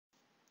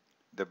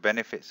The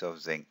benefits of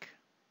zinc.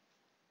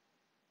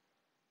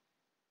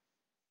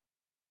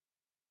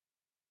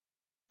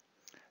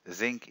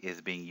 Zinc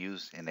is being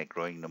used in a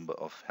growing number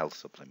of health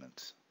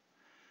supplements.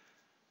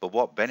 But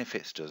what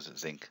benefits does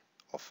zinc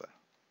offer?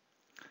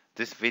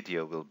 This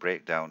video will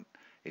break down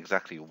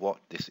exactly what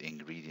this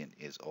ingredient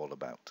is all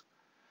about.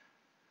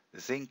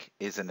 Zinc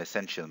is an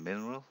essential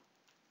mineral,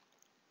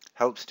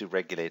 helps to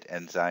regulate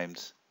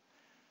enzymes,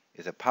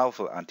 is a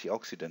powerful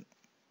antioxidant,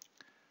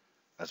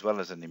 as well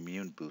as an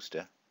immune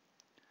booster,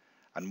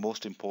 and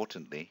most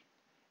importantly,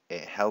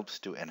 it helps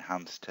to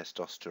enhance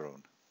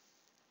testosterone.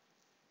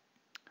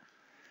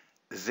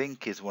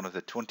 Zinc is one of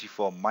the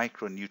 24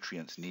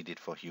 micronutrients needed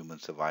for human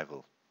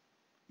survival,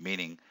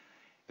 meaning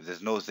if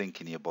there's no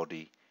zinc in your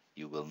body,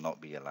 you will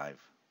not be alive.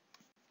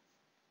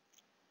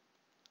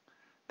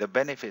 The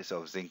benefits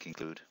of zinc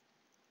include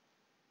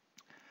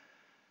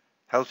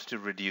helps to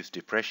reduce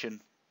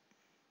depression,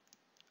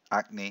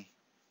 acne,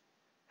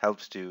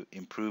 helps to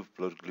improve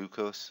blood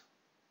glucose,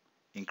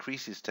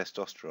 increases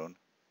testosterone,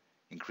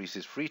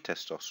 increases free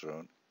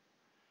testosterone,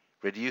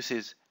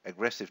 reduces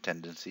aggressive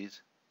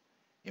tendencies,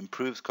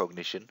 improves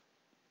cognition,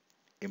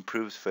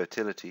 improves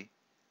fertility,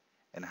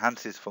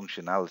 enhances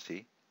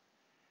functionality,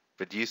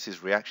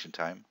 reduces reaction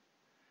time,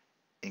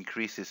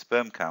 increases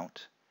sperm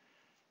count,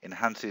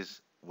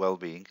 enhances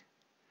well-being,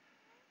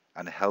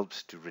 and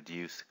helps to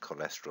reduce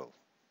cholesterol.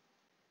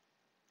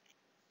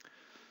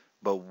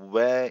 But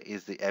where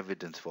is the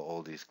evidence for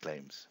all these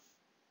claims?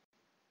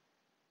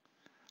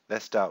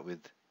 Let's start with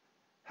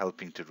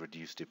helping to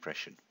reduce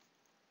depression.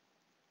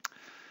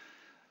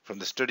 From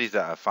the studies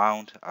that I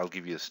found, I'll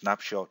give you a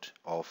snapshot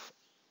of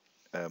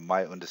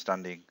my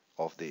understanding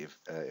of the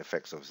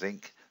effects of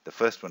zinc. The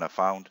first one I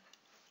found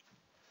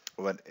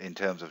in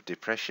terms of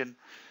depression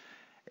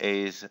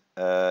is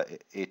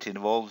it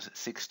involves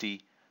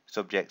 60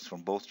 subjects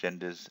from both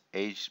genders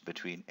aged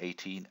between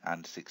 18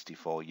 and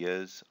 64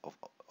 years of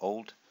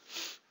old.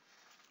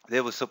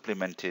 They were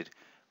supplemented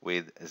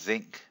with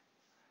zinc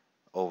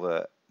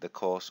over the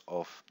course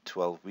of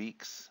 12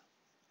 weeks.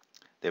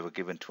 They were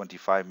given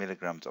 25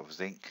 milligrams of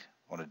zinc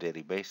on a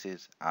daily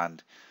basis,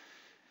 and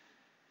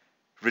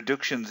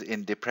reductions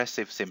in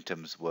depressive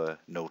symptoms were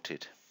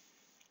noted.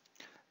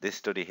 This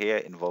study here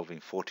involving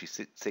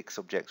 46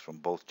 subjects from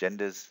both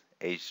genders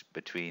aged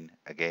between,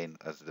 again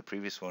as the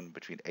previous one,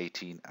 between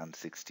 18 and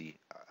 60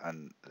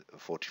 and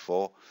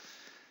 44,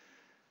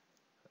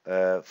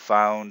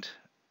 found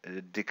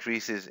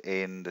decreases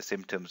in the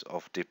symptoms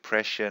of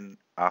depression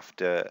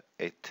after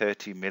a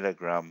 30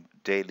 milligram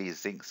daily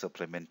zinc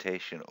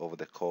supplementation over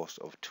the course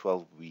of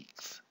 12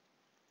 weeks.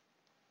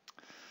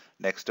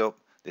 Next up,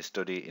 this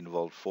study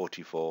involved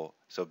 44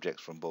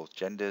 subjects from both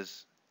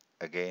genders,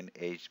 again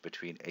aged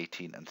between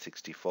 18 and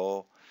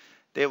 64.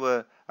 They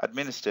were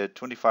administered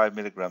 25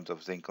 milligrams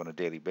of zinc on a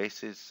daily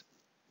basis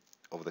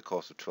over the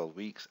course of 12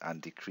 weeks,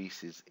 and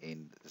decreases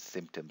in the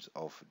symptoms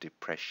of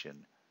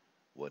depression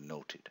were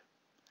noted.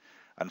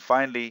 And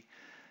finally,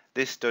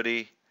 this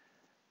study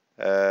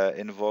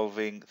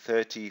involving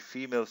 30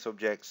 female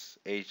subjects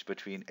aged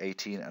between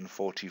 18 and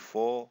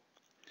 44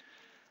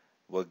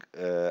 were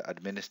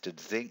administered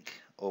zinc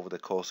over the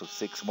course of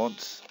 6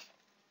 months,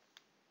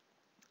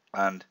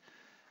 and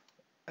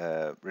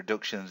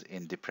reductions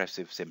in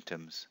depressive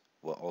symptoms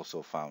were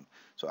also found.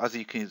 So as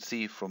you can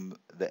see from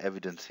the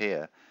evidence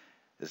here,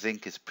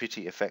 zinc is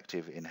pretty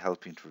effective in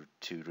helping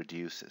to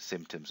reduce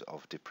symptoms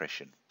of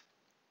depression.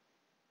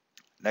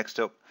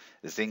 Next up,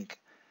 zinc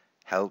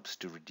helps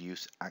to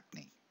reduce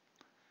acne.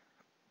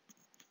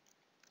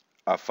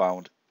 I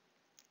found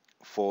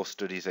 4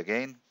 studies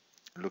again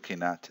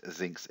looking at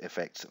zinc's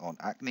effects on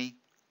acne,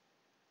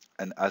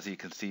 and as you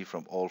can see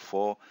from all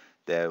 4,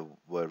 there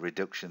were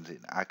reductions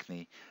in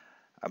acne.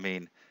 I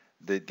mean,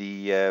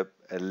 the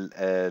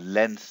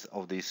length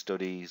of these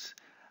studies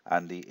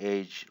and the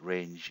age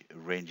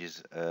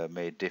ranges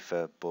may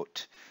differ,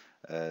 but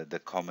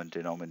the common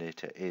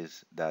denominator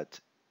is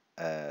that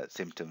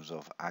symptoms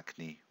of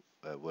acne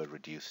were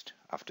reduced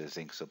after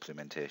zinc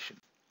supplementation.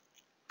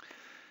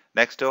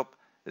 Next up,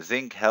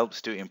 zinc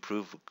helps to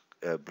improve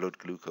blood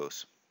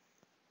glucose.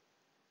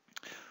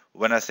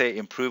 When I say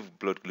improve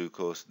blood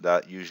glucose,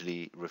 that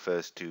usually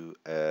refers to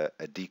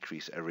a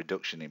decrease, a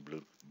reduction in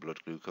blood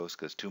glucose,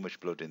 because too much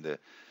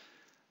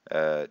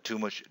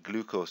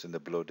glucose in the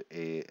blood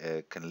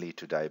can lead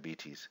to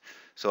diabetes.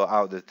 So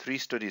out of the 3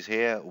 studies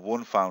here,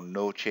 1 found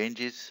no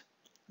changes,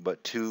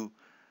 but 2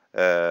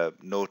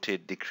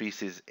 noted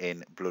decreases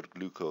in blood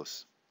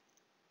glucose.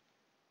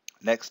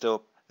 Next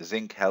up,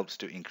 zinc helps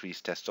to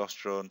increase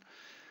testosterone.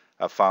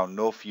 I found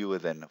no fewer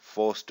than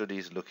 4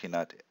 studies looking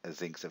at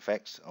zinc's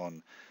effects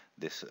on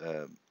this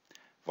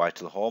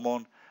vital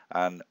hormone,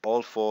 and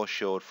all 4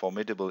 showed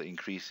formidable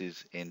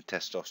increases in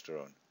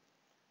testosterone.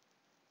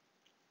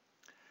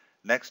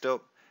 Next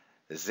up,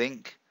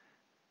 zinc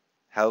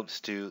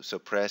helps to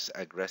suppress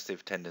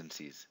aggressive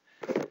tendencies.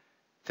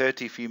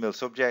 30 female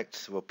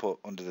subjects were put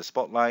under the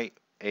spotlight,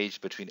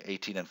 aged between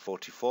 18 and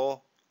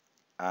 44,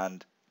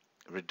 and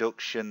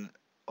reductions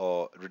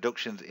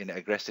in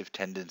aggressive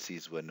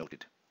tendencies were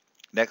noted.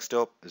 Next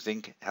up,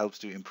 zinc helps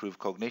to improve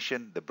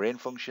cognition, the brain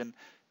function.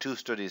 2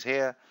 studies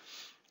here,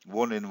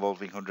 one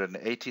involving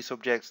 180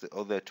 subjects, the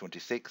other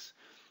 26.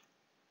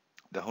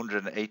 The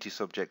 180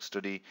 subject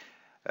study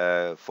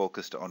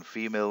focused on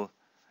female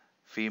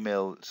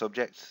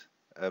subjects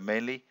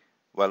mainly,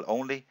 well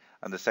only,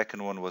 and the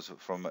second one was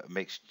from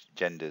mixed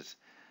genders.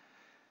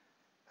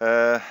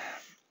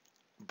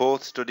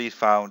 Both studies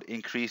found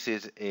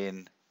increases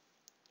in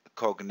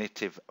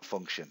cognitive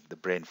function, the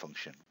brain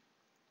function.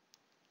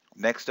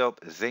 Next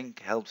up,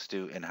 zinc helps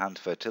to enhance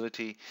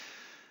fertility.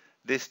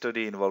 This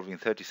study involving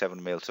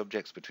 37 male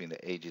subjects between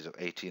the ages of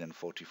 18 and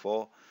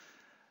 44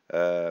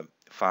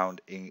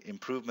 found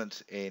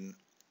improvements in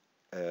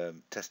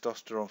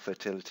testosterone,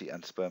 fertility,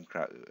 and sperm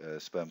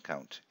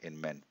count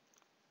in men.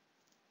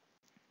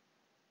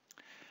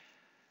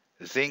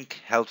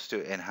 Zinc helps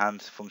to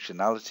enhance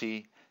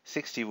functionality.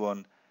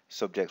 61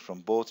 subjects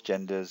from both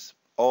genders,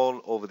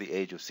 all over the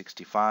age of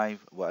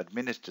 65, were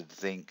administered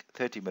zinc,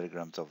 30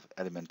 milligrams of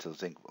elemental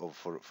zinc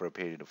for a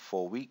period of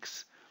 4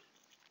 weeks.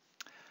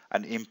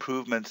 And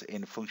improvements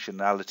in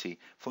functionality.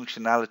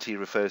 Functionality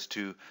refers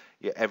to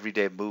your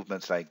everyday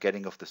movements like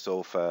getting off the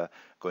sofa,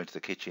 going to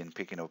the kitchen,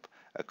 picking up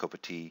a cup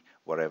of tea,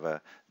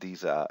 whatever.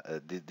 These are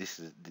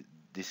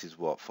this is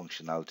what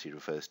functionality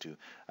refers to.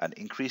 And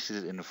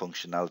increases in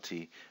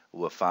functionality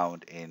were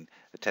found in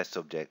the test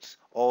subjects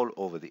all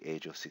over the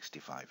age of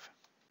 65.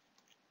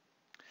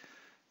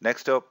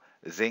 Next up,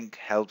 zinc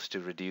helps to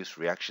reduce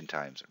reaction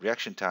times.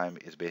 Reaction time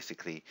is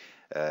basically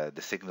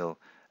the signal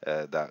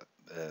that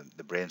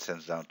the brain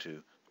sends down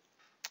to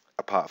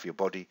a part of your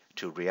body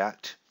to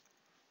react.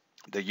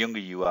 The younger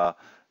you are,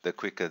 the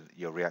quicker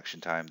your reaction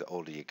time, the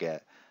older you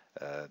get,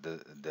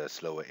 the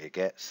slower it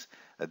gets.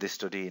 This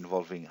study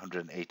involving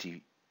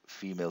 180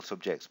 female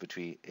subjects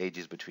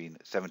ages between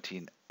 7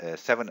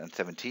 and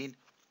 17,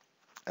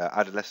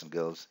 adolescent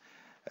girls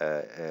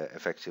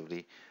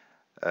effectively,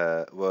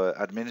 were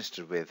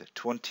administered with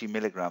 20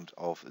 milligrams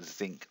of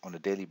zinc on a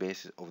daily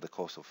basis over the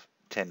course of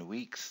 10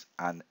 weeks,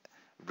 and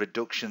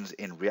reductions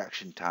in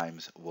reaction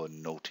times were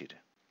noted.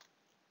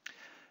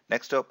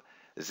 Next up,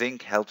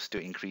 zinc helps to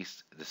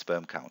increase the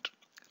sperm count.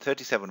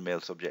 37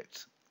 male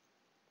subjects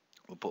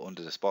were put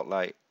under the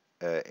spotlight,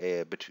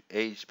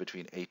 aged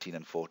between 18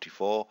 and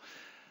 44,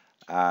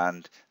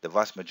 and the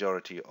vast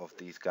majority of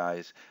these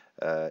guys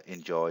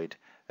enjoyed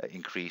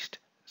increased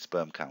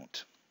sperm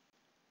count.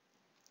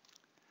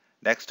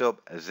 Next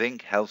up,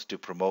 zinc helps to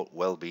promote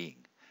well-being.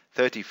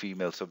 30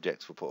 female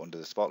subjects were put under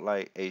the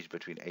spotlight, aged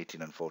between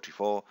 18 and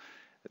 44.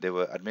 They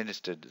were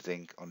administered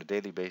zinc on a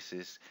daily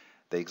basis.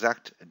 The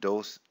exact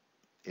dose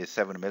is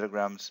 7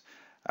 milligrams,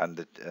 and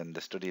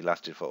the study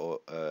lasted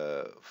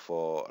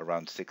for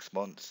around 6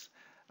 months.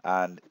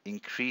 And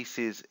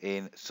increases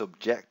in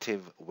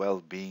subjective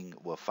well-being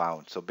were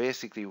found. So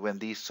basically, when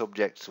these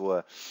subjects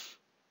were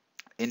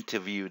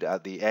interviewed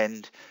at the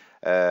end,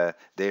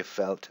 they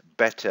felt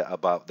better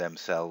about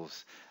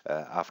themselves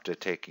after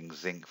taking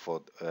zinc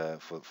for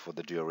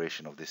the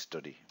duration of this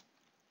study.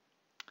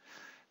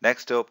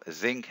 Next up,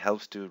 zinc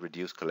helps to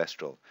reduce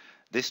cholesterol.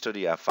 This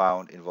study I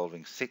found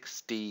involving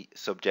 60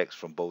 subjects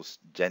from both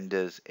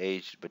genders,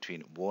 aged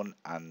between 1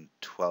 and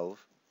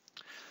 12.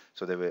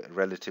 So they were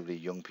relatively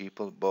young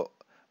people, but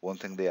one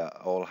thing they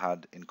all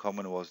had in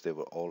common was they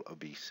were all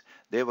obese.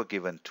 They were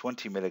given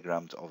 20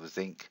 milligrams of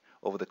zinc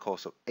over the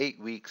course of 8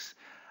 weeks,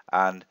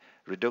 and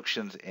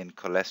reductions in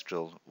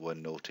cholesterol were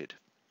noted.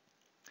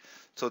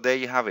 So there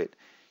you have it.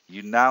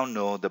 You now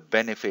know the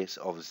benefits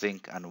of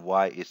zinc and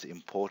why it's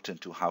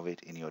important to have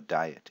it in your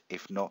diet.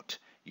 If not,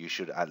 you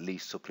should at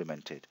least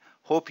supplement it.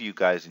 Hope you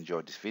guys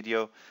enjoyed this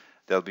video.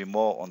 There'll be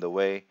more on the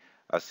way.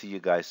 I'll see you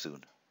guys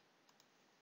soon.